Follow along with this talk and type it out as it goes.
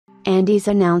Andes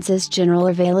announces general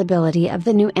availability of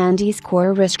the new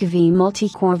AndesCore RISC-V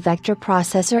multi-core vector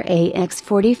processor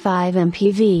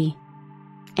AX45MPV.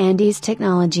 Andes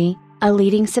Technology, a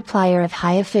leading supplier of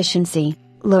high-efficiency,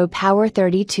 low-power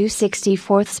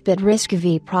 32/64-bit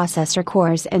RISC-V processor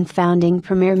cores and founding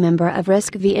premier member of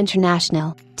RISC-V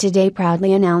International, today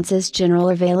proudly announces general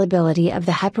availability of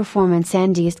the high-performance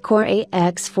AndesCore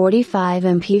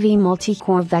AX45MPV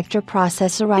multi-core vector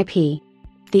processor IP.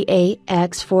 The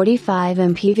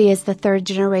AX45MPV is the third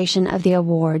generation of the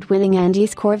award-winning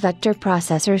AndesCore vector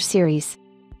processor series.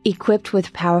 Equipped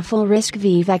with powerful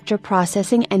RISC-V vector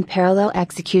processing and parallel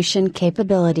execution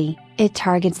capability, it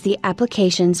targets the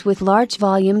applications with large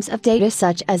volumes of data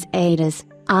such as ADAS,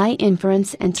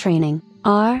 inference and training,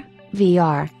 R,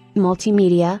 VR,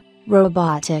 multimedia,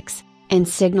 robotics, and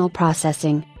signal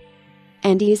processing.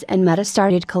 Andes and Meta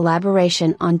started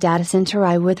collaboration on data center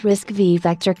AI with RISC-V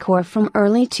vector core from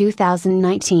early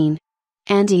 2019.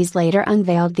 Andes later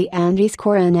unveiled the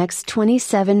AndesCore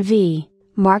NX27V,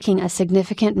 marking a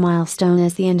significant milestone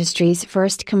as the industry's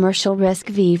first commercial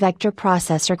RISC-V vector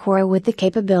processor core with the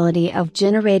capability of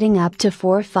generating up to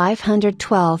 4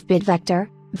 512-bit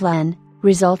vector (VLN)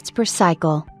 results per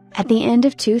cycle. At the end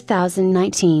of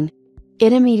 2019,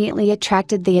 it immediately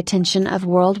attracted the attention of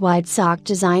worldwide SoC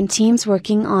design teams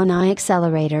working on AI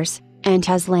accelerators, and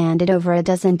has landed over a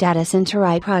dozen data center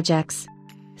AI projects.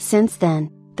 Since then,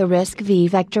 the RISC-V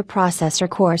vector processor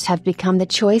cores have become the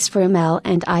choice for ML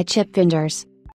and I chip vendors.